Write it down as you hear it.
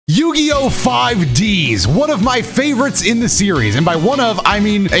Yu-Gi-Oh! 5Ds, one of my favorites in the series. And by one of, I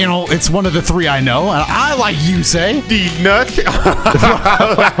mean, you know, it's one of the three I know. And I like Yusei. D-nut.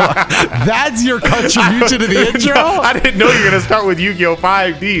 That's your contribution to the intro? No, I didn't know you were going to start with Yu-Gi-Oh!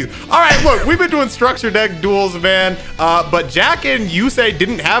 5Ds. All right, look, we've been doing structured deck duels, man. But Jack and Yusei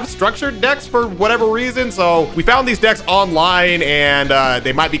didn't have structured decks for whatever reason. So we found these decks online and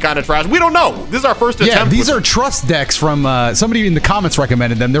they might be kind of trash. We don't know. This is our first attempt. Yeah, these are trust decks from somebody in the comments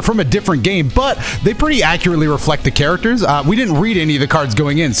recommended them. They're from a different game, but they pretty accurately reflect the characters. We didn't read any of the cards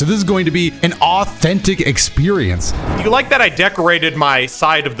going in, so this is going to be an authentic experience. Do you like that I decorated my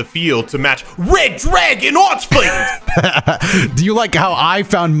side of the field to match Red Dragon Archfiend? Do you like how I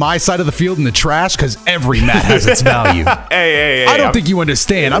found my side of the field in the trash? Because every mat has its value. Hey, I don't think you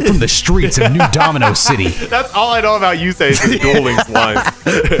understand. I'm from the streets of New Domino City. That's all I know about Yusei is his dueling lines.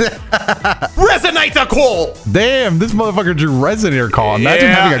 Resonator Call! Damn, this motherfucker drew Resonator Call. Imagine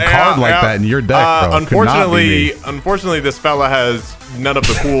having a card like that in your deck, bro. Unfortunately, this fella has none of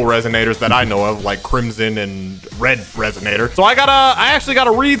the cool resonators that I know of, like Crimson and Red Resonator. So I actually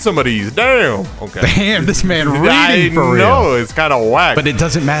gotta read some of these. Damn. Okay. Damn, this man reading for real. I know, it's kind of whack. But it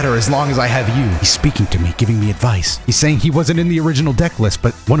doesn't matter as long as I have you. He's speaking to me, giving me advice. He's saying he wasn't in the original deck list,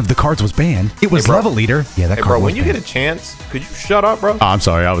 but one of the cards was banned. It was Level Leader. Yeah, that card bro, was when you banned. get a chance, could you shut up, bro? Oh, I'm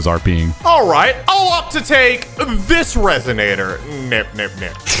sorry, I was RPing. All right, I'll opt to take this Resonator. Nip.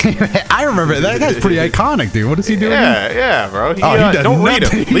 I remember that guy's pretty iconic, dude. What is he doing? Yeah, bro. He don't read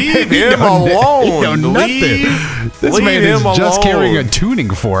him. Leave him alone. This man is just carrying a tuning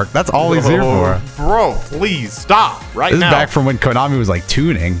fork. That's all he's here for. Bro, please stop right now. This is back from when Konami was like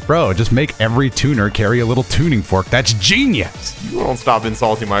tuning. Bro, just make every tuner carry a little tuning fork. That's genius. You won't stop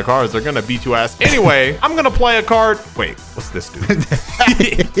insulting my cards. They're gonna beat you ass. Anyway, I'm gonna play a card. Wait, what's this dude?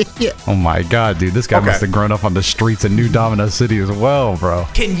 Oh my god, dude. This guy must have grown up on the streets of New Domino City as well, bro.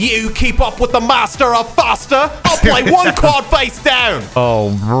 Can you keep up with the master of faster? I'll play one card face down.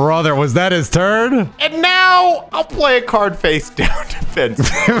 Oh, brother, was that his turn? And now I'll play a card face down defense.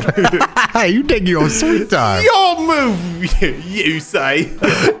 You take your sweet time. Your move, you say.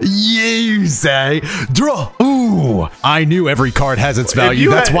 You say. Draw. Ooh, I knew every card has its value.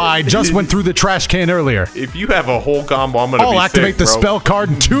 That's why I just went through the trash can earlier. If you have a whole combo, I'm gonna I'll be activate sick, the bro. spell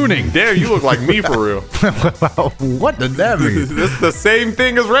card tuning. There, you look like me for real. What did that mean? This is the same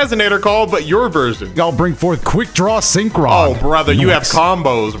thing as Resonator Call, but your version. I'll bring forth Quick Draw Synchron. Oh, brother, you have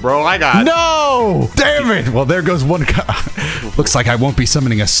combos, bro. I got. No! Damn it! Well, there goes one. Looks like I won't be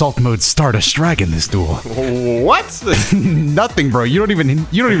summoning Assault Mode Stardust Dragon this duel. What? Nothing, bro. You don't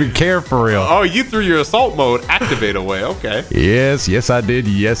even care for real. Oh, you threw your assault mode activate away. Okay. Yes, I did.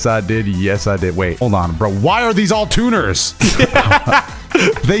 Yes, I did. Wait, hold on, bro. Why are these all tuners?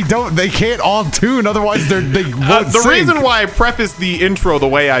 They can't all tune, otherwise they won't The sync. reason why I prefaced the intro the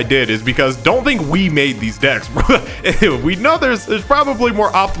way I did is because don't think we made these decks, bro. We know there's probably more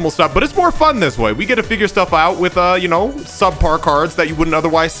optimal stuff, but it's more fun this way. We get to figure stuff out with you know, subpar cards that you wouldn't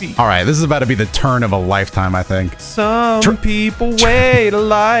otherwise see. All right, this is about to be the turn of a lifetime, I think. Some people wait a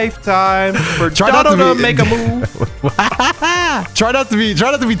lifetime for Doto to make a move. Try not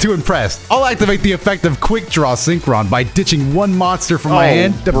to be too impressed. I'll activate the effect of Quick Draw Synchron by ditching one monster from my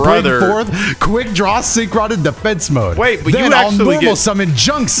hand to bring forth Quick Draw Synchron in defense mode. Wait, but then you I'll actually normal summon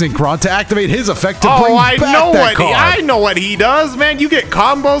Junk Synchron to activate his effect to bring I back know that card. I know what he does, man. You get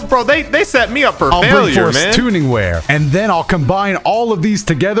combos, bro. They set me up for I'll failure, bring forth man. Tuning Wear, and then I'll combine all of these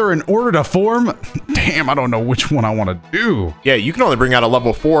together in order to form. Damn, I don't know which one I want to do. Yeah, you can only bring out a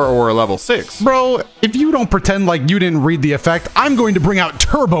level 4 or a level 6. Bro, if you don't pretend like you didn't read the effect, I'm going to bring out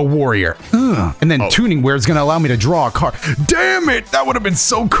Turbo Warrior. And then Tuning Wear is going to allow me to draw a card. Damn it, that would have been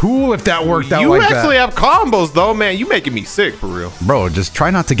so cool if that worked out like that. You actually have combos, though, man. You making me sick, for real. Bro, just try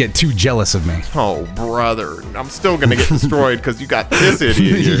not to get too jealous of me. Oh, brother. I'm still going to get destroyed because you got this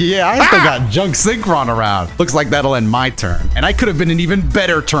idiot here. Yeah, I still got Junk Synchron around. Looks like that'll end my turn. And I could have been an even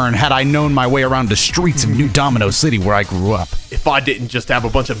better turn had I known my way around the streets of New Domino City where I grew up. If I didn't just have a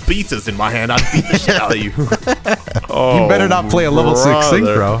bunch of beats in my hand, I'd beat the shit out of you. You better not play a level 6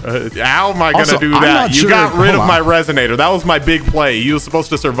 synchro. How am I going to do that? You got rid of my Resonator. That was my big play. He was supposed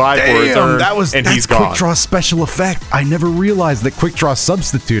to survive for a turn, and he's gone. Quick Draw special effect. I never realized that Quick Draw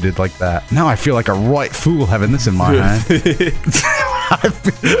substituted like that. Now I feel like a right fool having this in my hand.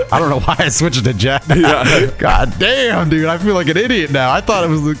 I don't know why I switched to Jack. Yeah. God damn, dude. I feel like an idiot now. I thought it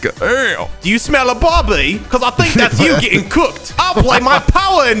was like, damn. Do you smell a Bobby? Because I think that's you getting cooked. I'll play my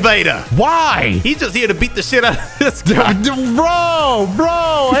Power Invader. Why? He's just here to beat the shit out of this guy.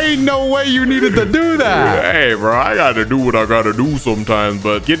 Bro, ain't no way you needed to do that. Hey, bro, I got to do what I got to do sometimes,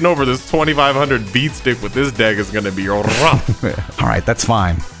 but getting over this 2500 beat stick with this deck is going to be rough. All right, that's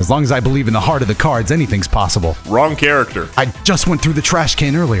fine. As long as I believe in the heart of the cards, anything's possible. Wrong character. I just went through the trash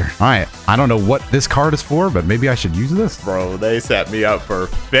can earlier. All right, I don't know what this card is for, but maybe I should use this. Bro, they set me up for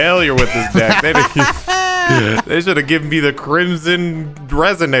failure with this deck. They should have given me the Crimson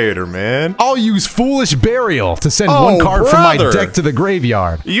Resonator, man. I'll use Foolish Burial to send one card from my deck to the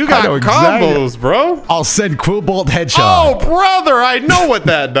graveyard. You got combos, bro. I'll send Quillbolt Headshot. Oh, brother, I know what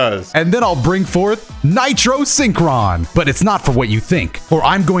that does. And then I'll bring forth Nitro Synchron. But it's not for what you think. For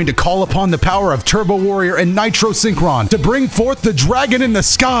I'm going to call upon the power of Turbo Warrior and Nitro Synchron to bring forth the dragon in the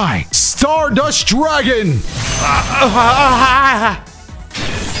sky, Stardust Dragon.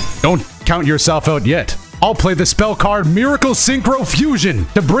 Don't count yourself out yet. I'll play the spell card Miracle Synchro Fusion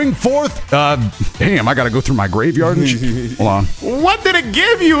to bring forth. Damn, I gotta go through my graveyard and hold on. What did it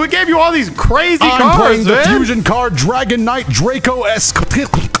give you? It gave you all these crazy cards. I'm playing the fusion card Dragon Knight Draco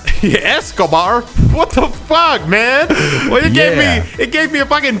Escobar. What the fuck, man? Well, it gave me a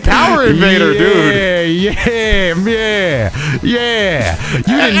fucking Power Invader, dude. Yeah. You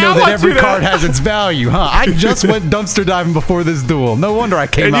didn't know that every card has its value, huh? I just went dumpster diving before this duel. No wonder I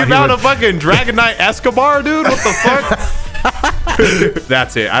came out here. And you found a fucking Dragon Knight Escobar, dude? What the fuck?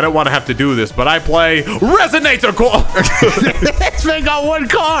 That's it. I don't want to have to do this, but I play Resonator Core. This man got one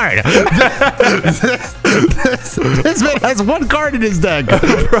card. This man has one card in his deck.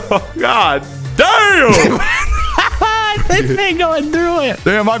 Bro, God damn. This ain't going through it.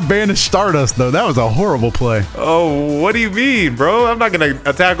 Damn, I banished Stardust, though. That was a horrible play. Oh, what do you mean, bro? I'm not going to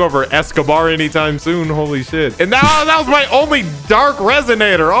attack over Escobar anytime soon. Holy shit. And now that was my only Dark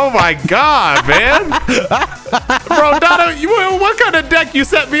Resonator. Oh, my God, man. Bro, Doto, what kind of deck you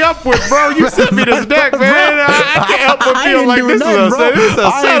set me up with, bro? You sent me this deck, man. I can't help but feel like this is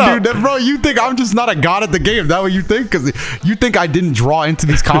a setup. Bro, you think I'm just not a god at the game? Is that what you think? Because you think I didn't draw into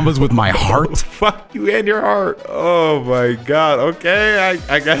these combos with my heart? Fuck you and your heart. Oh, my God. Okay,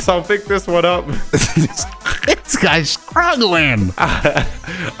 I guess I'll pick this one up. This guy's struggling.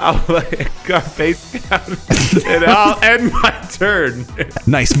 I'll let God face down and I'll end my turn.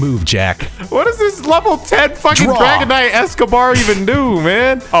 Nice move, Jack. What does this level 10 fucking Dragon Knight Escobar even do,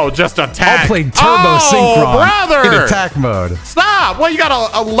 man? Oh, just attack. I'll play Turbo Synchron brother. in attack mode. Stop. What, you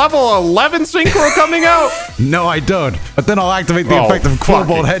got a level 11 Synchro coming out? No, I don't. But then I'll activate the effect of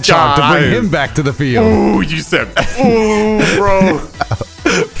Quillbolt Headshot to bring him back to the field. Ooh, you said, ooh, bro.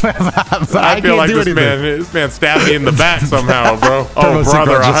 I feel like this man stabbed me in the back somehow, bro. Oh,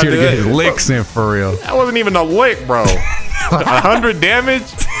 brother, just here to get his licks in for real. That wasn't even a lick, bro. 100 damage.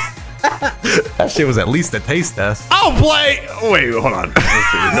 That shit was at least a taste test. I'll play. Wait, hold on.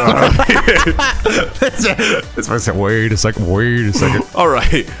 This man said, wait a second. All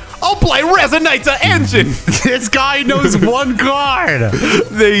right. I'll play Resonator Engine. This guy knows one card.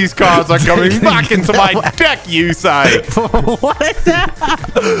 These cards are coming back into my deck, Yusei. What is that?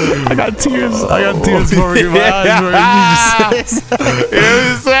 I got tears. Forming in my eyes.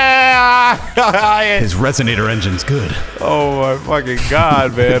 His Resonator Engine's good. Oh my fucking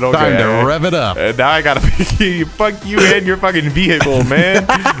God, man. Okay. Time to rev it up. And now I gotta fuck you and your fucking vehicle, man.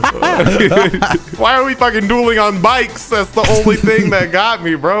 Why are we fucking dueling on bikes? That's the only thing that got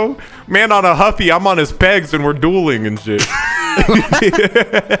me, bro. Man on a Huffy, I'm on his pegs and we're dueling and shit.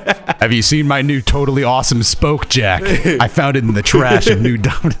 Have you seen my new totally awesome spoke, Jack? I found it in the trash of New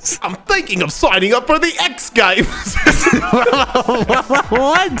Donuts. I'm thinking of signing up for the X Games.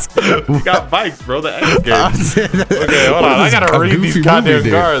 What? You got bikes, bro. The X Games. Okay, hold on. I gotta read these goddamn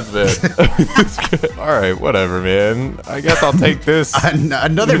cards, man. All right, whatever, man. I guess I'll take this.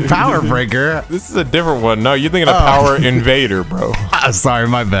 Another Power Breaker. This is a different one. No, you're thinking of Power Invader, bro. Sorry,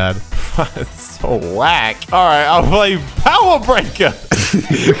 my bad. It's so whack. All right, I'll play Power Breaker.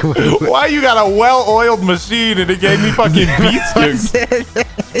 Why you got a well-oiled machine and it gave me fucking beat sticks?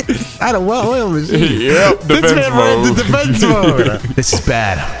 I had a well-oiled machine. Yep, defense mode. This is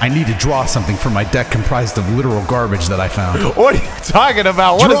bad. I need to draw something from my deck comprised of literal garbage that I found. What are you talking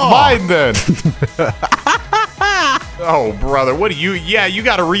about? What is mine then? Oh, brother, what do you? Yeah, you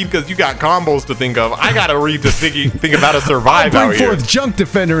got to read because you got combos to think of. I got to read to think about how to survive out here. I'll bring forth Junk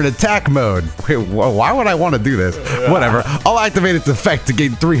Defender in attack mode. Wait, why would I want to do this? Whatever. I'll activate its effect to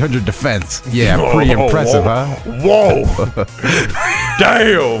gain 300 defense. Yeah, pretty impressive, huh? Whoa.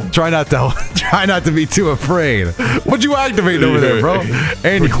 Damn. Try not to be too afraid. What'd you activate over there, bro?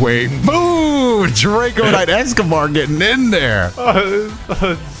 Anyway, boom! Draco Knight Escobar getting in there.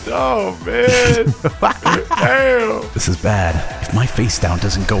 Oh, man. Damn. This is bad. If my face down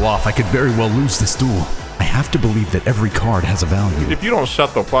doesn't go off, I could very well lose this duel. I have to believe that every card has a value. If you don't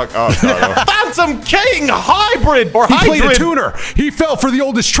shut the fuck up, Phantom King Hybrid or Hybrid. He played a tuner. He fell for the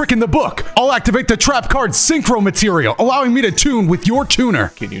oldest trick in the book. I'll activate the trap card Synchro Material, allowing me to tune with your tuner.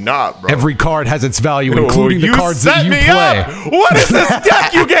 Can you not, bro? Every card has its value, including the cards that you play. Up. What is this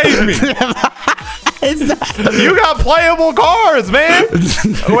deck you gave me? You got playable cards, man.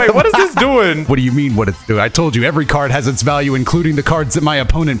 Wait, what is this doing? What do you mean what it's doing? I told you every card has its value, including the cards that my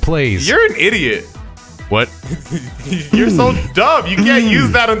opponent plays. You're an idiot. What? You're so dumb. You can't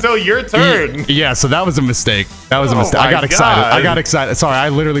use that until your turn. Yeah, so that was a mistake. That was a mistake. I got excited. I got excited. Sorry, I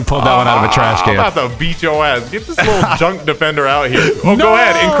literally pulled that one out of a trash can. I'm about to beat your ass. Get this little junk defender out here. Oh, no! Go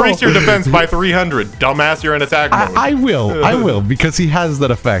ahead. Increase your defense by 300. Dumbass, you're in attack mode. I will, because he has that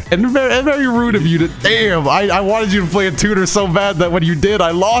effect. And very rude of you to... Damn, I wanted you to play a tutor so bad that when you did,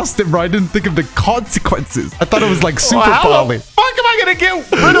 I lost him, bro. I didn't think of the consequences. I thought it was like super poly. Fuck am I gonna get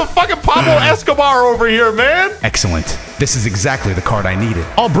rid of fucking Pablo Escobar over here, man? Excellent. This is exactly the card I needed.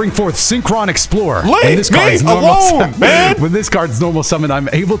 I'll bring forth Synchron Explorer. Leave me alone, man! When this card's normal summon, I'm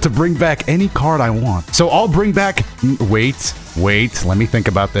able to bring back any card I want. So I'll bring back... Wait. Let me think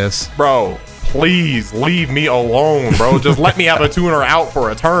about this. Bro, please leave me alone, bro. Just let me have a tuner out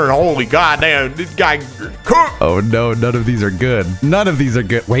for a turn. Holy goddamn, this guy cooked. Oh no, none of these are good. None of these are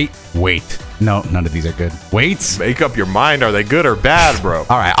good. Wait. No, none of these are good. Wait. Make up your mind. Are they good or bad, bro?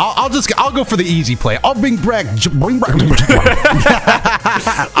 All right, I'll go for the easy play. I'll bring back.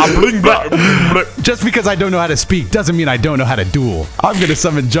 I'll bring back. Just because I don't know how to speak doesn't mean I don't know how to duel. I'm gonna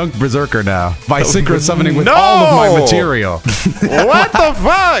summon Junk Berserker now by synchro summoning with all of my material. What the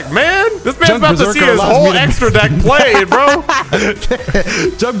fuck, man? This man's about to see his whole extra deck played, bro.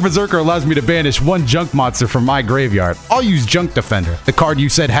 Junk Berserker allows me to banish one junk monster from my graveyard. I'll use Junk Defender, the card you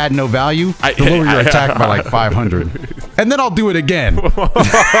said had no value, to lower your attack by like 500. And then I'll do it again.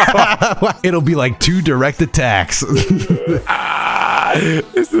 It'll be like 2 direct attacks. This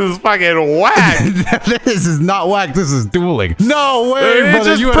is fucking whack. This is not whack. This is dueling. No way, it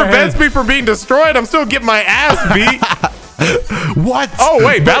brother. Just prevents me from being destroyed. I'm still getting my ass beat. What? Oh,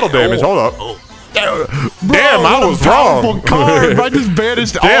 wait. Battle damage. Hold up. Bro, damn, I was wrong. Card. I just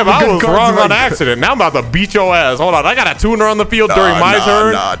banished damn, all the I was wrong on accident. Now I'm about to beat your ass. Hold on, I got a tuner on the field during my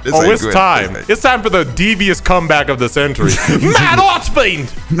turn. It's time. It's time for the devious comeback of the century. Mad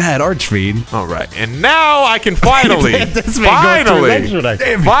Archfiend! Mad Archfiend. All right, and now I can finally, I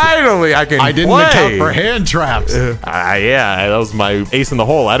can I didn't account for hand traps. Yeah, that was my ace in the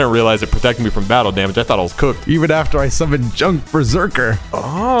hole. I didn't realize it protected me from battle damage. I thought I was cooked. Even after I summoned Junk Berserker.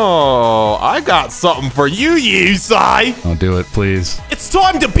 Oh, I got something for you, Yusei. Don't do it, please. It's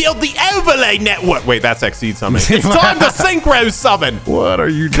time to build the overlay network. Wait, that's Exceed summon. It's time to synchro summon. What are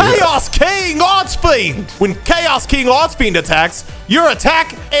you doing? Chaos King Archfiend. When Chaos King Archfiend attacks, your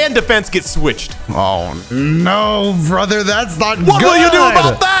attack and defense get switched. Oh no, brother, that's not good. What will you do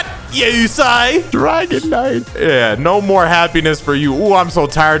about that, Yusei? Dragon Knight. Yeah, no more happiness for you. Ooh, I'm so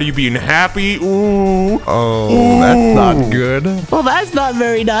tired of you being happy. Ooh. Oh, that's not good. Well, that's not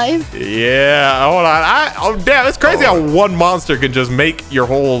very nice. Yeah, hold on. Oh, damn, it's crazy how one monster can just make your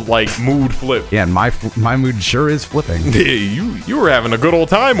whole, like, mood flip. Yeah, and my mood sure is flipping. You were having a good old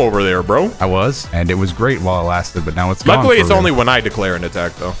time over there, bro. I was, and it was great while it lasted, but now it's gone. Luckily, it's only when I declare an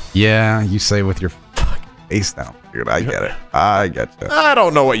attack, though. Yeah, you say with your fucking face down. Dude, I get it. I get you. I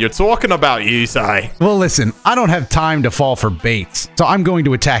don't know what you're talking about, Yusei. Well, listen, I don't have time to fall for baits, so I'm going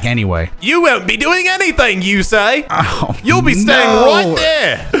to attack anyway. You won't be doing anything, Yusei. Oh, you'll be staying right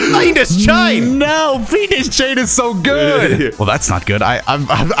there. Fiendish Chain. No, Fiendish Chain is so good. Well, that's not good. I'm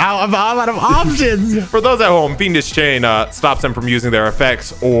out of options. For those at home, Fiendish Chain stops them from using their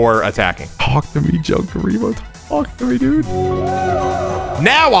effects or attacking. Talk to me, Junkarimo. Talk to me, dude.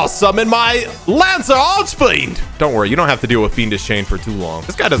 Now I'll summon my Lancer Archfiend. Don't worry, you don't have to deal with Fiendish Chain for too long.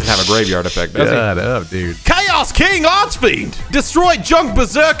 This guy doesn't have a graveyard effect, does he? Shut up, dude. Chaos King Archfiend. Destroy Junk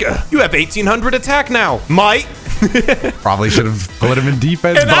Berserker. You have 1800 attack now. Might. Probably should have put him in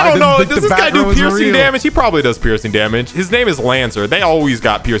defense. And I don't know, does this guy do piercing damage? He probably does piercing damage. His name is Lancer. They always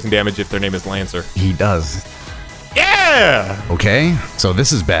got piercing damage if their name is Lancer. He does. Yeah. Okay, so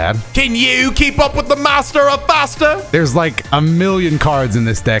this is bad. Can you keep up with the master of faster? There's like a million cards in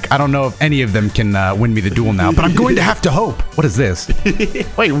this deck. I don't know if any of them can win me the duel now, but I'm going to have to hope. What is this?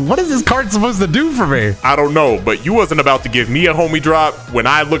 Wait, what is this card supposed to do for me? I don't know, but you wasn't about to give me a homie drop when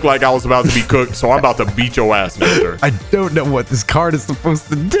I looked like I was about to be cooked, so I'm about to beat your ass next turn. I don't know what this card is supposed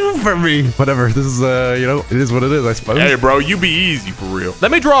to do for me. Whatever, this is, you know, it is what it is, I suppose. Hey, bro, you be easy for real.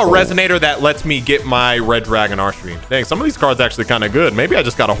 Let me draw a Resonator that lets me get my Red Dragon R-Stream. Dang, some of these cards actually kind of good. Maybe I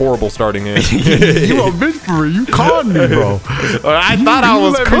just got a horrible starting in. You a bitch for me. You conned me, bro. I thought I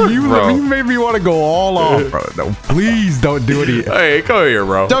was cooked, bro. You made me want to go all off, bro. No, please don't do it. Hey, come here,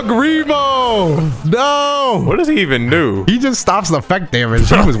 bro. Dugrimo! No! What does he even do? He just stops the effect damage.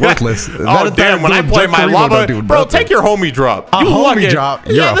 He was worthless. Oh, damn. When I play my lava, bro, take your homie drop. A homie drop?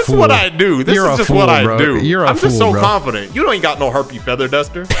 Yeah, this is what I do. This is just what I do. I'm just so confident. You ain't got no herpy feather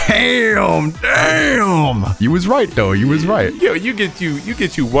duster. Damn. You was right, though. You was right. Yo, you get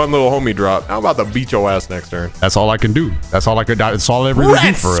you one little homie drop. I'm about to beat your ass next turn. That's all I can do. That's all I could. That's all I ever do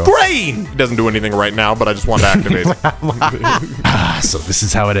for real. Screen! It doesn't do anything right now, but I just wanted to activate it. So this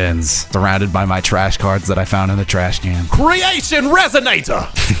is how it ends. Surrounded by my trash cards that I found in the trash can. Creation Resonator!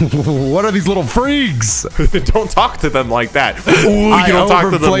 What are these little freaks? Don't talk to them like that. Ooh, you don't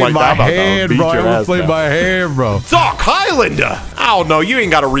talk to them like that. I overplayed my hand, bro. Doc Highlander! I don't know. You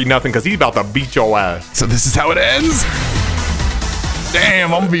ain't got to read nothing because he's about to beat your ass. So this is how it ends?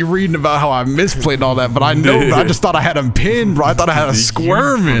 Damn, I'm gonna be reading about how I misplayed and all that, but I know, I just thought I had him pinned, bro. I thought I had a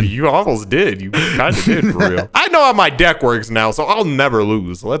squirming. You almost did. You kind of did, for real. I know how my deck works now, so I'll never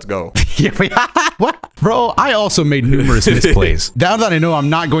lose. Let's go. What? Bro, I also made numerous misplays. Now that I know I'm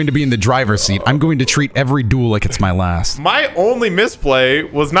not going to be in the driver's seat, I'm going to treat every duel like it's my last. My only misplay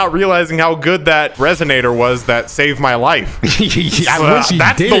was not realizing how good that Resonator was that saved my life. I wish you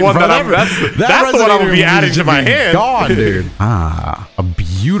that's did, the one bro. that's the one I'm gonna be adding to my hand. God, dude.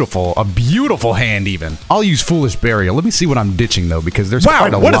 A beautiful hand even. I'll use Foolish Burial. Let me see what I'm ditching though, because there's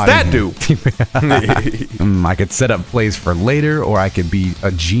quite a lot. What does that do? I could set up plays for later, or I could be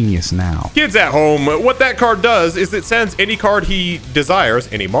a genius now. Kids at home, what that card does is it sends any card he desires,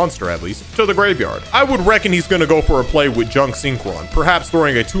 any monster at least, to the graveyard. I would reckon he's gonna go for a play with Junk Synchron, perhaps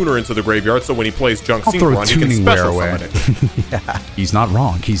throwing a tuner into the graveyard so when he plays Junk Synchron, he can special summon it. Yeah, he's not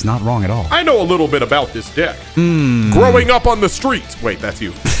wrong. He's not wrong at all. I know a little bit about this deck. Growing up on the streets. Wait, that's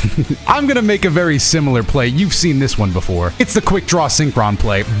you. I'm gonna make a very similar play. You've seen this one before. It's the quick draw Synchron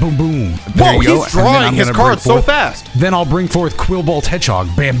play. Boom, boom. Whoa, he's drawing his cards so fast. Then I'll bring forth Quillbolt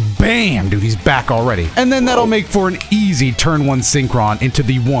Hedgehog. Bam, bam, dude, he's back already. And then that'll make for an easy turn one Synchron into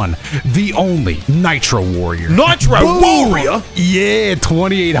the one, the only Nitro Warrior. Nitro Warrior? Yeah,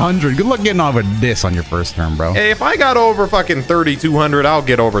 2,800. Good luck getting on with this on your first turn, bro. Hey, if I got over fucking 3,200, I'll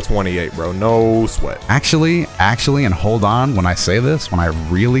get over 28, bro. No sweat. Actually, and hold on, when I say this, when I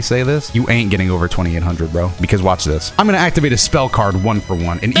really say this, you ain't getting over 2,800, bro. Because watch this. I'm gonna activate a spell card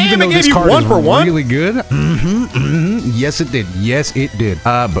 1-for-1, and even though this card is really good, yes it did. Yes it did.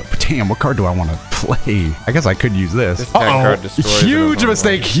 But damn, what card do I want to play? I guess I could use this. Huge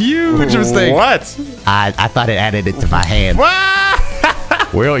mistake. Huge mistake. What? I thought it added it to my hand.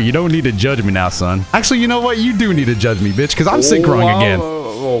 Well, you don't need to judge me now, son. Actually, you know what? You do need to judge me, bitch, because I'm synchroning again.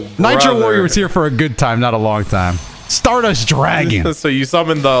 Nitro Warrior was here for a good time, not a long time. Stardust Dragon. So you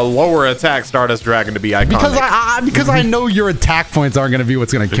summoned the lower attack Stardust Dragon to be iconic. Because I know your attack points aren't going to be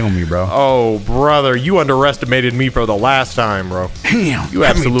what's going to kill me, bro. Oh, brother, you underestimated me for the last time, bro. Damn. You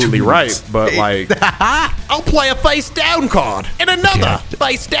absolutely right, but like... I'll play a face down card, and another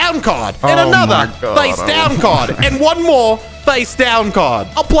face down card, and another face down card, and one more face down card.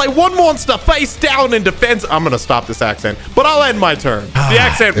 I'll play one monster face down in defense. I'm gonna stop this accent, but I'll end my turn. The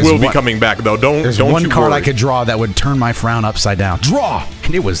accent will be coming back though. Don't one card worry. I could draw that would turn my frown upside down. Draw,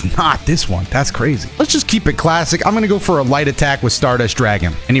 and it was not this one. That's crazy. Let's just keep it classic. I'm gonna go for a light attack with Stardust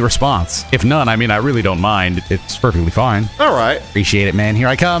Dragon. Any response? If none, I mean, I really don't mind. It's perfectly fine. All right. Appreciate it, man. Here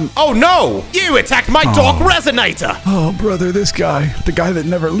I come. Oh no! You attacked my Dark Resonator. Oh, brother, this guy, the guy that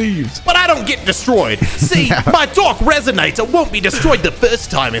never leaves. But I don't get destroyed. See, my Dark Resonator won't be destroyed the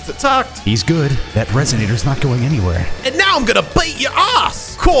first time it's attacked. He's good. That Resonator's not going anywhere. And now I'm gonna beat your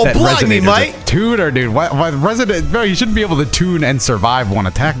ass. Cool, blimey, mate. Tuner, dude. Why Resonate? Bro, you shouldn't be able to tune and survive one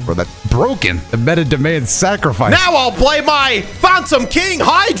attack, bro. That's broken. The meta demands sacrifice. Now I'll play my Phantom King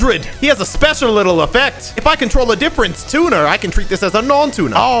Hydrid. He has a special little effect. If I control a different tuner, I can treat this as a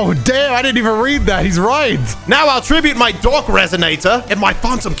non-tuner. Oh, damn. I didn't even read that. He's right. Now I'll tribute my Dark Resonator and my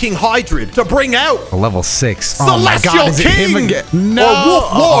Phantom King Hydrid to bring out a level 6 Celestial King. No. Or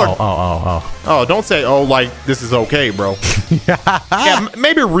Wolf Lord. Oh, don't say, oh, like this is okay, bro. Yeah. Yeah,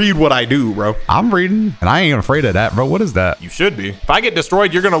 maybe read what I do, bro. I'm reading, and I ain't afraid of that, bro. What is that? You should be. If I get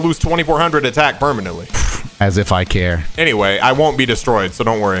destroyed, you're gonna lose 2400 attack permanently. As if I care. Anyway, I won't be destroyed, so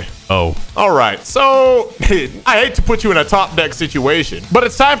don't worry. Oh. All right, so I hate to put you in a top deck situation, but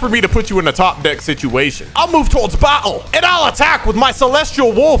it's time for me to put you in a top deck situation. I'll move towards battle, and I'll attack with my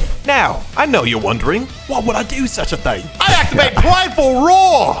Celestial Wolf. Now, I know you're wondering, why would I do such a thing? I activate Prideful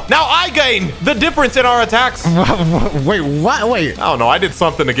Roar. Now I gain the difference in our attacks. Wait, what? Wait. I don't know, I did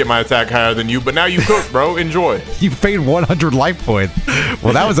something to get my attack higher than you, but now you cook, bro. Enjoy. You paid 100 life points.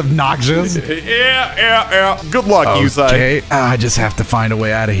 Well, that was obnoxious. Yeah. Good luck, Yusei. Okay, I just have to find a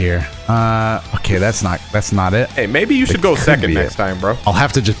way out of here. Okay, that's not it. Hey, maybe you should go second next time, bro. I'll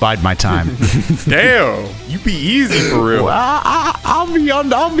have to just bide my time. Damn, you be easy for real. I'll be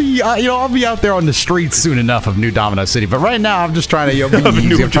out there on the streets soon enough of New Domino City. But right now, I'm just trying to be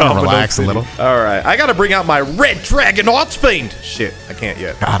easy. I'm trying to relax a little. All right, I gotta bring out my Red Dragon Archfiend. Shit, I can't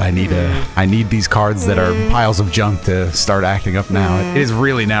yet. God, I need these cards that are piles of junk to start acting up now. It is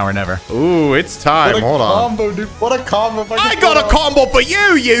really now or never. Ooh, it's time. Hold on. Combo, dude. What a combo! I got a combo for you,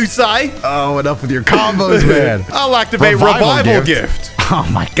 Yusei. Oh, enough with your combos, man. I'll activate Revival Gift. Oh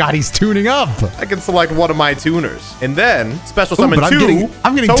my God, he's tuning up. I can select one of my tuners, and then special summon two.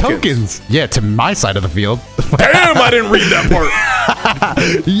 I'm getting tokens. Yeah, to my side of the field. Damn, I didn't read that part.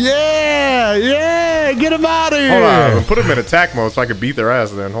 yeah, get him out of here. Hold on, put him in attack mode so I can beat their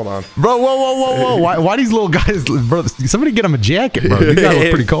ass. Then hold on, bro. Whoa. Why these little guys, bro? Somebody get him a jacket, bro. These guys look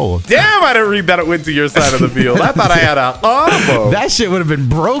pretty cold. Damn, I didn't read that it went to your side of the field. I thought I had a combo. That shit would have been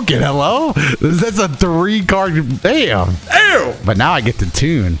broken. Hello, that's a 3-card. Damn. Ew. But now I get to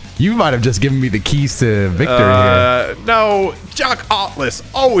tune. You might have just given me the keys to victory here. No, Jock Artless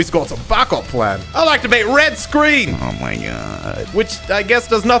always got a backup plan. I'll activate Red Screen. Oh my God. Which I guess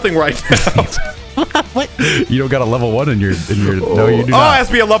does nothing right now. What? You don't got a level 1 in your no, you do not. Oh, it has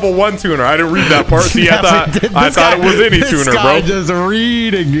to be a level 1 tuner. I didn't read that part. See, I thought it was any tuner, bro. This guy just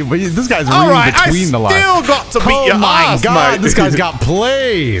reading. This guy's reading between the lines. I still got to beat your ass, God, mate. this guy's got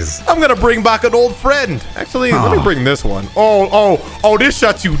plays. I'm gonna bring back an old friend. Actually, let me bring this one. Oh, this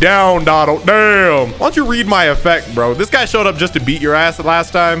shuts you down, Doto. Damn. Why don't you read my effect, bro? This guy showed up just to beat your ass the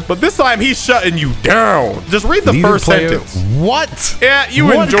last time, but this time he's shutting you down. Just read the first sentence. What? Yeah,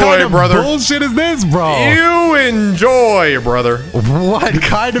 you enjoy, brother. What bullshit is this, bro? You enjoy, brother. What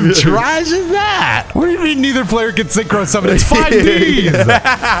kind of trash is that? What do you mean neither player can synchro summon? It's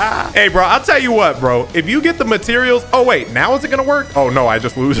 5Ds. Hey, bro, I'll tell you what, bro. If you get the materials... Oh, wait. Now is it going to work? Oh, no. I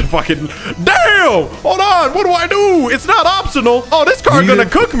just lose a fucking... Damn! Hold on. What do I do? It's not optional. Oh, this card's going to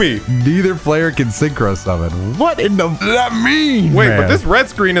cook me. Neither player can synchro summon. What in the... What does that mean, Wait, but this red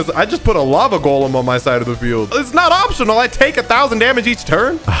screen is... I just put a lava golem on my side of the field. It's not optional. I take 1,000 damage each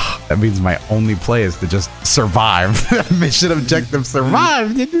turn. That means my only play is to just survive. Mission objective: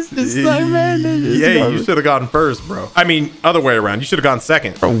 survive. Yeah, you should have gone first, bro. I mean, other way around. You should have gone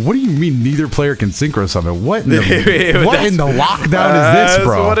second. Bro, what do you mean neither player can synchro summon? What in the, what in the lockdown is this,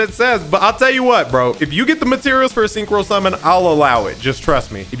 bro? That's what it says. But I'll tell you what, bro. If you get the materials for a synchro summon, I'll allow it. Just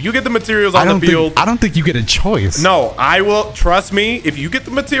trust me. If you get the materials on the field... I don't think you get a choice. No, I will. Trust me. If you get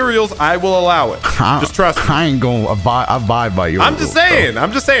the materials, I will allow it. Just trust me. I ain't going to abide by you. I'm just saying.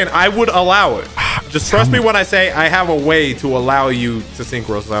 I would allow it. Just trust me when I say I have a way to allow you to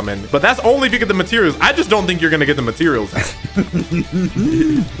synchro summon. But that's only if you get the materials. I just don't think you're going to get the materials.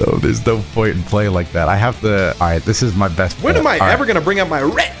 No, there's no point in playing like that. I have to... All right, this is my best When am I ever going to bring up my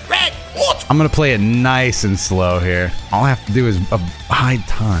red? I'm going to play it nice and slow here. All I have to do is bide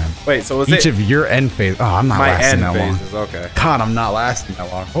time. Wait, so is each of your end phase? Oh, I'm not lasting that long. Okay. God, I'm not lasting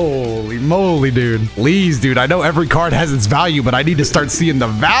that long. Holy moly, dude. Please, dude. I know every card has its value, but I need to start seeing the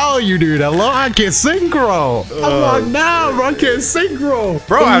value, dude. Hello, I can't synchro. I'm locked down, bro. I can't synchro.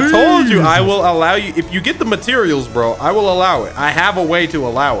 Bro, I've told you I will allow you. If you get the materials, bro, I will allow it. I have a way to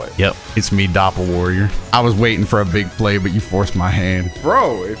allow it. Yep. It's me, Doppel Warrior. I was waiting for a big play, but you forced my hand.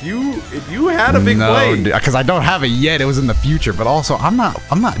 Bro, if you had a big play. Because I don't have it yet. It was in the future, but also I'm not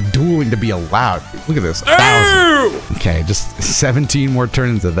dueling to be allowed. Look at this. Okay, just 17 more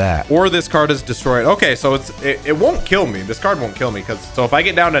turns of that. Or this card is destroyed. Okay, so it won't kill me. This card won't kill me so if I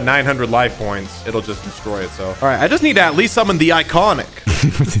get down to 900 life points, it'll just destroy it. So all right, I just need to at least summon the iconic.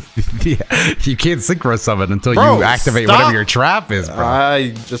 Yeah, you can't synchro summon until you activate whatever your trap is, bro. I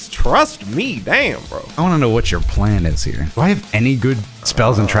just trust me. Damn, bro. I want to know what your plan is here. Do I have any good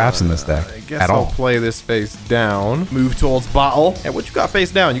spells and traps in this deck I guess at I'll all. play this face down. Move towards bottle. And what you got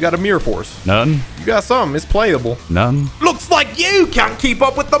face down? You got a mirror force. None. You got something. It's playable. None. Looks like you can't keep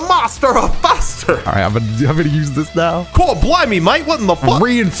up with the master of faster. All right, I'm gonna use this now. Cool, blimey, mate. What in the fuck?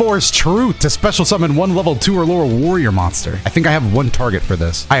 Reinforced Truth to special summon one level 2 or lower warrior monster. I think I have one target for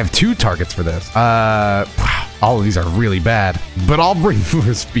this. I have 2 targets for this. Wow. All of these are really bad, but I'll bring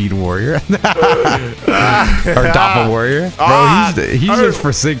for Speed Warrior or Doppel Warrior. Bro, he's just for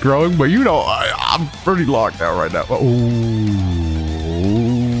synchroing, but you know, I'm pretty locked out right now. Ooh,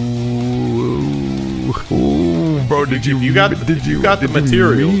 bro, you got the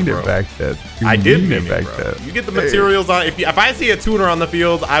materials, mean bro. it back then? I did mean back it, bro. then. You get the materials on. If I see a tuner on the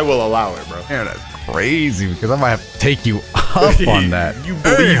field, I will allow it, bro. Man, that's crazy because I might have to take you up on that. You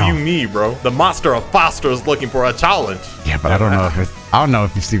believe you me, bro. The master of faster is looking for a challenge. Yeah, but I don't know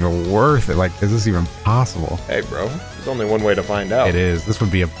if it's even worth it. Like, is this even possible? Hey, bro. There's only one way to find out. It is. This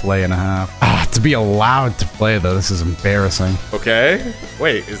would be a play and a half. To be allowed to play though, this is embarrassing. Okay.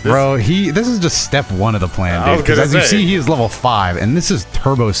 Wait, is this? Bro, this is just step 1 of the plan, dude. Because as you see, he is level 5, and this is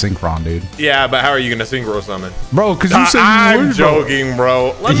turbo synchron, dude. Yeah, but how are you gonna synchro summon? Bro, because you said you I'm joking,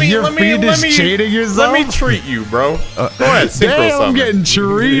 bro. Let me cheating yourself. Let me treat you, bro. Go ahead, synchro summon. I'm getting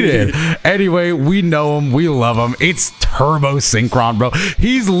treated. Anyway, we know him, we love him. It's turbo synchron, bro.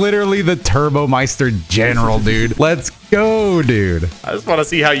 He's literally the Turbo Meister General, dude. Let's go, dude. I just want to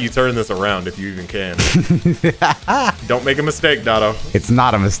see how you turn this around, if you even can. Don't make a mistake, Dotto. It's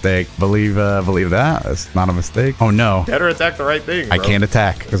not a mistake. Believe that. It's not a mistake. Oh no. Better attack the right thing, bro. I can't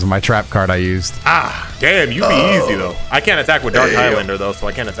attack because of my trap card I used. Ah, damn, you be easy though. I can't attack with Dark Highlander though, so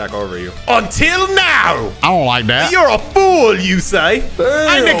I can't attack over you. Until now! I don't like that. You're a fool, you say?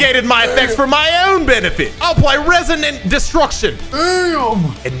 I negated my effects for my own benefit. I'll play Resonant Destruction.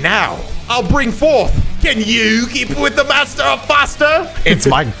 Damn. And now, I'll bring forth. Can you keep with the master of faster? It's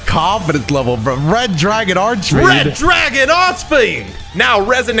my confidence level, bro. Red Dragon Archfiend. Red Dragon Archfiend. Now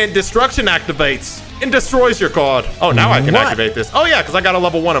Resonant Destruction activates and destroys your card. Oh, now I can activate this. Oh yeah, because I got a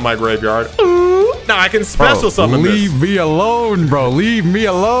level 1 in my graveyard. Ooh. Now I can special summon this. Leave me alone, bro. Leave me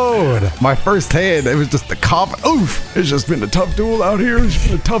alone. My first hand, it was just the oof. It's just been a tough duel out here. It's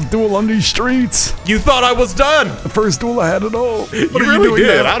been a tough duel on these streets. You thought I was done. The first duel I had it all. You really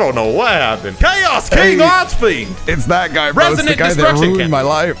did. I don't know what happened. Chaos King Archfiend. It's that guy, bro. Resonant it's the guy Destruction that ruined my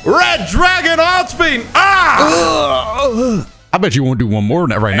life. Red Dragon Archfiend. Ah! I bet you won't do one more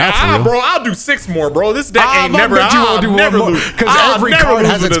right now, for real. Bro, I'll do 6 more, bro. This deck ain't never. I bet you won't do never one more lose. because every card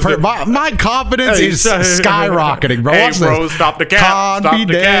has its. My confidence is skyrocketing, bro. Watch bro, this. Stop the cat. Stop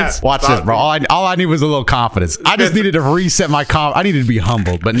the cat. Watch this, bro. All I need was a little confidence. I just needed to reset my I needed to be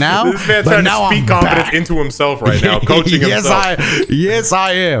humbled, but now, this man's trying to speak confidence into himself right now, coaching himself. Yes,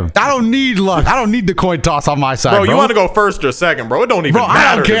 I am. I don't need luck. I don't need the coin toss on my side, bro. You want to go first or second, bro? It don't even matter.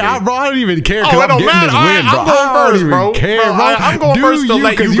 I don't care. Bro, I don't even care. Oh, it don't matter. I'm going first, bro. I'm going first to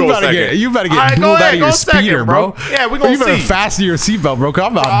let you go second. You better get dueled out of your speeder, bro. Yeah, we're going to see. You better fasten your seatbelt, bro, because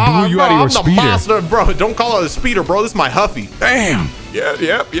I'm about to duel you out of your speeder. I'm the master, bro. Don't call it a speeder, bro. This is my Huffy. Damn.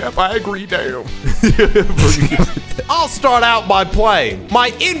 Yep, I agree, damn. I'll start out by playing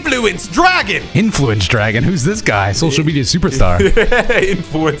my Influence Dragon. Influence Dragon? Who's this guy? Social media superstar.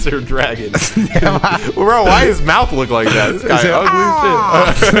 Influencer Dragon. Bro, why does his mouth look like that? This guy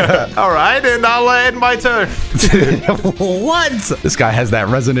ugly shit. All right, and I'll end my turn. What? This guy has that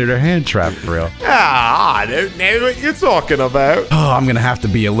resonator hand trap for real. I don't know what you're talking about. Oh, I'm going to have to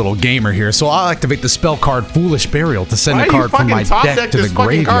be a little gamer here, so I'll activate the spell card Foolish Burial to send a card from my deck to the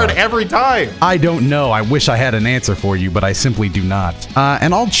graveyard. Card every time. I don't know. I wish I had an answer for you, but I simply do not.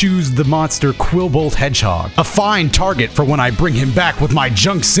 And I'll choose the monster Quillbolt Hedgehog, a fine target for when I bring him back with my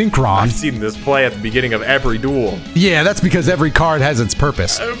Junk Synchron. I've seen this play at the beginning of every duel. Yeah, that's because every card has its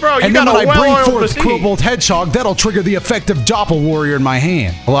purpose. Bro, you and got then when a I bring forth machine. Quillbolt Hedgehog, that'll trigger the effect of Doppel Warrior in my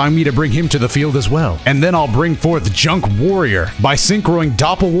hand, allowing me to bring him to the field as well. And then I'll bring forth Junk Warrior by synchroing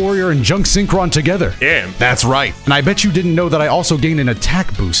Doppel Warrior and Junk Synchron together. Damn. That's right. And I bet you didn't know that I also gain an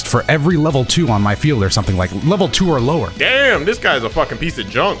attack boost for every level 2 on my field or something, like level 2 or lower. Damn, this guy's a fucking piece of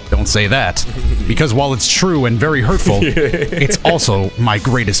junk. Don't say that. Because while it's true and very hurtful, it's also my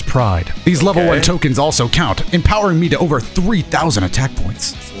greatest pride. These level 1 tokens also count, empowering me to over 3,000 attack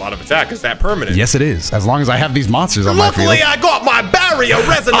points. That's a lot of attack. Is that permanent? Yes, it is. As long as I have these monsters on my field. Luckily, I got my barrier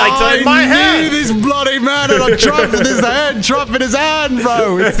resonator in my hand. I knew this bloody man had a trump in his hand,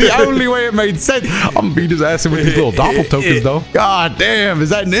 bro. It's the only way it made sense. I'm gonna beat his ass in with these little doppel tokens, though. God damn, is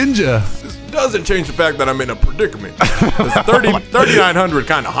that Ninja? doesn't change the fact that I'm in a predicament. 3,900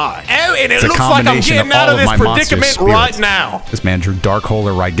 kind of high. Oh, and it looks like I'm getting out of this predicament right now. This man drew Dark Hole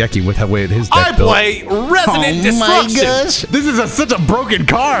or Raigeki with his deck I play Resonant Destruction. Oh my gosh. This is such a broken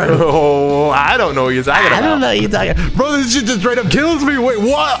card. Oh, I don't know. I don't know you talking. Bro, this shit just straight up kills me. Wait,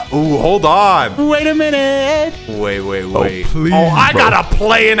 what? Ooh, hold on. Wait a minute. Wait. Oh, please, I bro. got a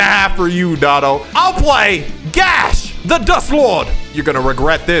play and a half for you, Dotto. I'll play Gash, the Dust Lord. You're gonna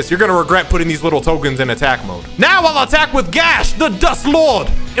regret this. You're gonna regret putting these little tokens in attack mode. Now I'll attack with Gash, the Dust Lord.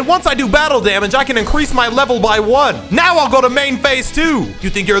 And once I do battle damage, I can increase my level by 1. Now I'll go to main phase 2. You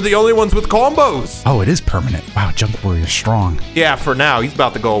think you're the only ones with combos? Oh, it is permanent. Wow, Junk Warrior's strong. Yeah, for now. He's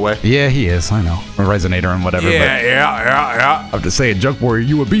about to go away. Yeah, he is. I know. A Resonator and whatever. Yeah. I'm just saying, Junk Warrior,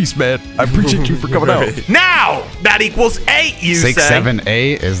 you a beast, man. I appreciate you for coming out. Now, that equals 8, you 6, say. 7,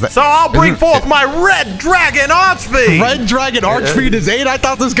 8. Is that? So I'll bring forth my Red Dragon Archfiend. Red Dragon Archfiend is 8? I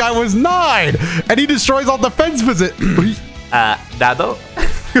thought this guy was 9. And he destroys all defense visit. Dado?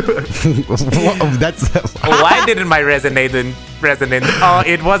 That's Why didn't my resonate? Oh,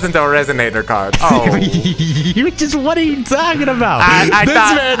 it wasn't a resonator card. Oh, what are you talking about? I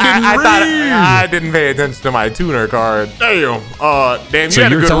didn't pay attention to my tuner card. Damn. Damn. So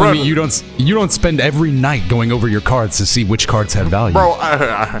you're telling me you don't spend every night going over your cards to see which cards have value? Bro,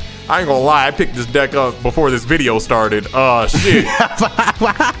 I ain't gonna lie. I picked this deck up before this video started. Shit.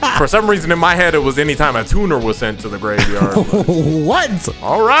 For some reason in my head, it was anytime a tuner was sent to the graveyard. What?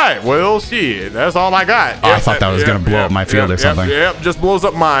 All right. Well, shit. That's all I got. Oh, I thought that was gonna blow up my field or something. Yep, just blows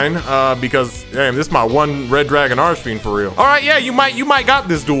up mine because damn, this is my one Red Dragon Archfiend for real. All right, yeah, you might got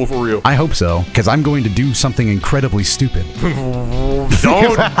this duel for real. I hope so, because I'm going to do something incredibly stupid.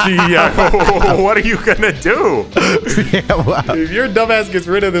 Don't, what are you gonna do? Yeah, wow. If your dumbass gets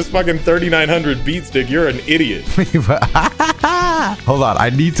rid of this fucking 3,900 beat stick, you're an idiot. Hold on, I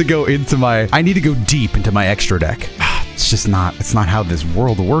need to go deep into my extra deck. It's not how this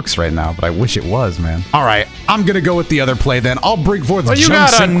world works right now, but I wish it was, man. All right, I'm gonna go with the other play then. I'll bring forth you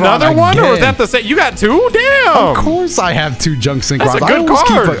got another one, or is that the same? You got 2? Damn. Of course I have 2 Junk Synchrons. That's a good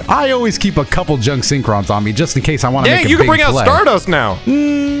card. I always keep a couple Junk Synchrons on me just in case I want to make a big you can bring out play. Stardust now.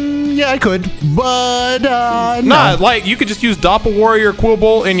 Yeah, I could, but no. Nah, like you could just use Doppel Warrior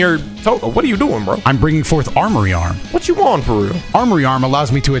Quibble in your What are you doing, bro? I'm bringing forth Armory Arm. What you want for real? Armory Arm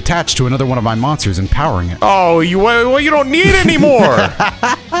allows me to attach to another one of my monsters, empowering it. Oh, you don't need anymore.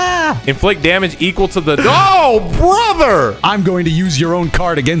 Inflict damage equal to the... Oh, brother! I'm going to use your own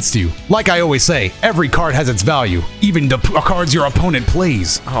card against you. Like I always say, every card has its value, even the cards your opponent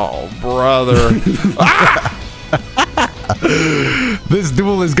plays. Oh, brother. Ah! This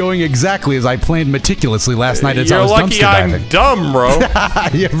duel is going exactly as I planned meticulously last night as I You're was lucky dumpster diving. I'm dumb, bro.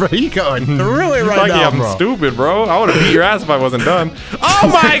 Yeah, bro, you going really right Lucky now, I'm bro. stupid, bro. I would have beat your ass if I wasn't done. Oh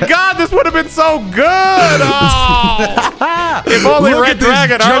my god, this would have been so good. Oh. If only Red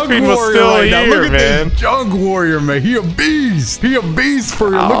Dragon Archfiend was still here, Look at man. this Junk Warrior, man. He a beast. He a beast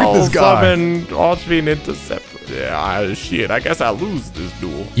for real. Look at this guy. Summon Archfiend Interceptor. Yeah, shit. I guess I lose this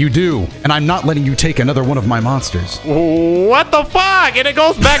duel. You do, and I'm not letting you take another one of my monsters. What the fuck? And it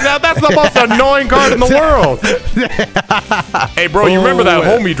goes back down. That's the most annoying card in the world. Hey, bro, you remember that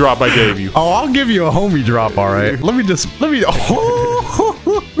homie drop I gave you? Oh, I'll give you a homie drop, all right. Let me. Hey,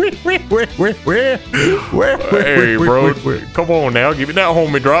 bro, come on now. Give me that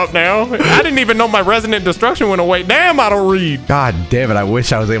homie drop now. I didn't even know my Resonant Destruction went away. Damn, I don't read. God damn it. I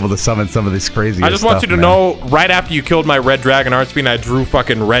wish I was able to summon some of this crazy I just want you to know, right after you killed my Red Dragon Archfiend, I drew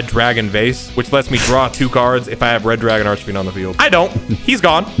fucking Red Dragon Vase, which lets me draw 2 cards if I have Red Dragon Archfiend on the field. I don't. He's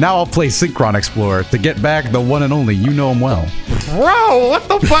gone. Now I'll play Synchron Explorer to get back the one and only. You know him well. Bro, what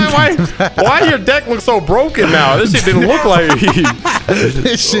the fuck? Why your deck looks so broken now? This shit didn't look like...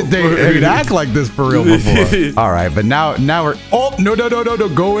 This shit didn't act like this for real before. All right, but now we're... Oh, no.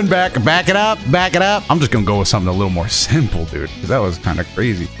 Going back. Back it up. I'm just going to go with something a little more simple, dude. Because that was kind of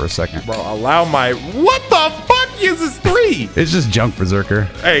crazy for a second. Bro, allow my... What the fuck is this 3? It's just Junk Berserker.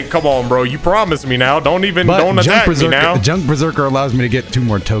 Hey, come on, bro. You promised me now. Don't attack me now. Junk Berserker allows me to get 2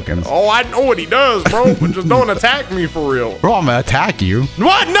 more tokens. Oh, I know what he does, bro. But just don't attack me for real. Bro, I'm going to attack you.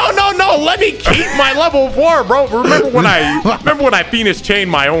 What? No. Let me keep my level 4, bro. Remember when I Phoenix chained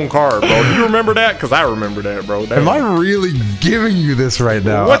my own card, bro? Do you remember that? Because I remember that, bro. Am I really giving you this right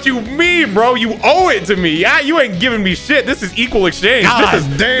now? What you mean, bro? You owe it to me. You ain't giving me shit. This is equal exchange. This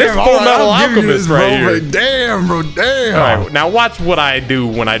is Full Metal Alchemist right here. Damn, bro. Damn. All right, now watch what I do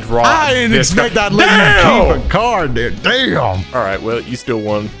when I draw. I didn't expect I'd let you keep a card there. Damn. All right, well, you still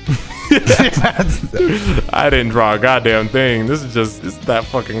won. I didn't draw a goddamn thing. This is that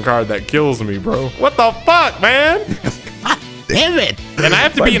fucking card that kills me, bro. What the fuck, man? Damn it. And I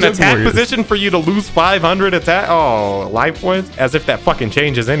have to be in attack position for you to lose 500 attack. Oh, life points? As if that fucking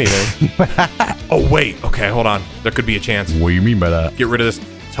changes anything. Oh, wait. Okay, hold on. There could be a chance. What do you mean by that? Get rid of this.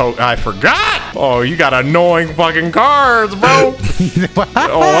 I forgot. Oh, you got annoying fucking cards, bro.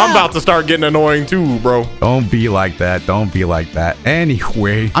 Oh, I'm about to start getting annoying too, bro. Don't be like that. Don't be like that.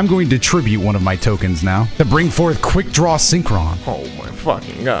 Anyway, I'm going to tribute one of my tokens now to bring forth Quick Draw Synchron. Oh my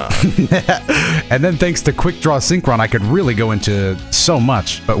fucking god. And then thanks to Quick Draw Synchron, I could really go into so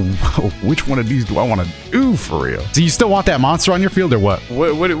much. But which one of these do I want to do for real? So you still want that monster on your field or what?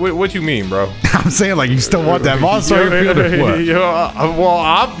 What you mean, bro? I'm saying like you still want that monster on your field or what?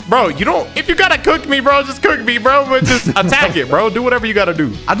 Well, bro, you don't. If you gotta cook me, bro, just cook me, bro. But just attack it, bro. Do whatever you gotta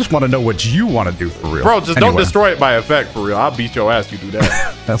do. I just want to know what you want to do for real. Bro, just don't destroy it by effect for real. I'll beat your ass. You do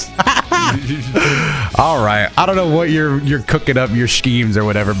that. All right. I don't know what you're cooking up your schemes or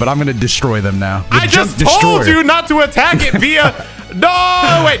whatever, but I'm gonna destroy them now. I just told you not to attack it via.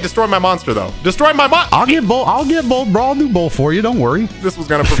 No, wait. Destroy my monster though. Destroy my monster. I'll get both, bro. I'll do both for you. Don't worry. This was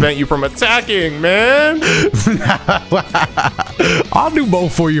gonna prevent you from attacking, man. I'll do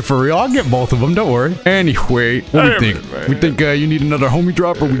both for you for real. I'll get both of them. Don't worry. Anyway, what do you think? We think you need another homie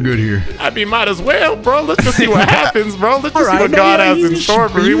drop, or we good here? I mean, might as well, bro. Let's just see what happens, bro. Let's just see what God has in store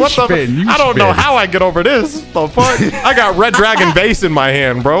for me. What the? I don't know how I get over this. The fuck? I got Red Dragon Vase in my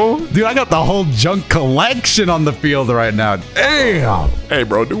hand, bro. Dude, I got the whole junk collection on the field right now. Damn. Hey,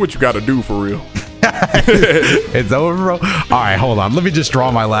 bro, do what you got to do for real. It's over, bro. All right, hold on. Let me just draw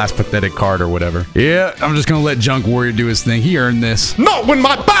my last pathetic card or whatever. Yeah, I'm just gonna let Junk Warrior do his thing. He earned this. Not when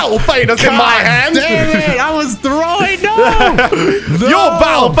my battle fade is in my hand. Damn it! I was throwing. No. Your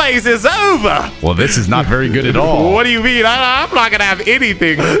battle phase is over. Well, this is not very good at all. What do you mean? I'm not gonna have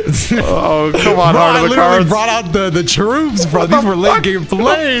anything. Oh, come on, bro, Heart of the Cards. Brought out the troops, bro. These were late game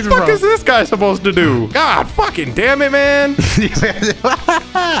plays, bro. What the fuck is this guy supposed to do? God fucking damn it, man.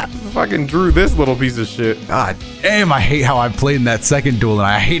 Fucking drew this little piece of shit. God damn, I hate how I played in that second duel, and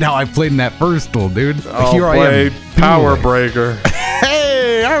I hate how I played in that first duel, dude. Here I am. Power Breaker.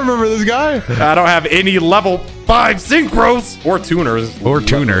 Hey, I remember this guy. I don't have any level 5 synchros or tuners. Or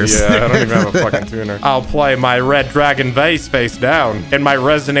tuners. Yeah, I don't even have a fucking tuner. I'll play my Red Dragon Vase face down and my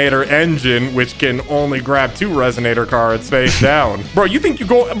Resonator Engine, which can only grab 2 Resonator cards face down. Bro, you think you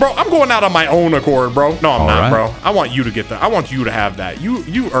go? Bro, I'm going out on my own accord, bro. No, I'm not, bro. I want you to get that. I want you to have that.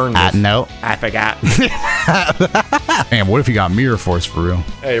 You earned this. No. I forgot. Man, what if you got Mirror Force for real?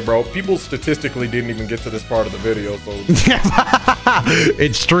 Hey, bro, people statistically didn't even get to this part of the video, so.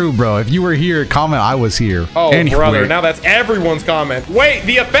 It's true, bro. If you were here, comment I was here. Oh, anyway. Brother, now that's everyone's comment. Wait,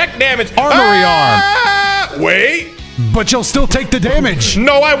 the effect damage. Armory arm. Wait. But you'll still take the damage.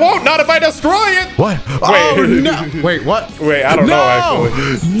 No, I won't. Not if I destroy it. What? Oh, no. Wait, what? Wait, I don't know,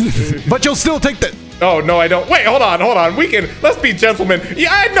 actually. But you'll still take the... Oh, no, I don't. Wait, hold on. Let's be gentlemen. Yeah,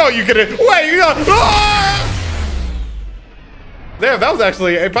 I know you can. Wait, There, that was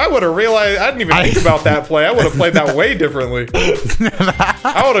actually, if I would have realized, I didn't even think about that play. I would have played that way differently.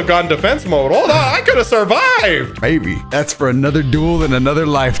 I would have gone defense mode. Hold on, I could have survived. Maybe. That's for another duel in another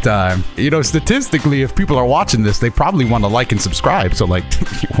lifetime. You know, statistically, if people are watching this, they probably want to like and subscribe. So, like,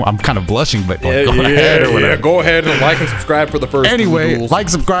 I'm kind of blushing, but like, go ahead or whatever. Yeah, go ahead and like and subscribe for the first 2 duels. Anyway, like,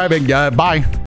 subscribe, and bye.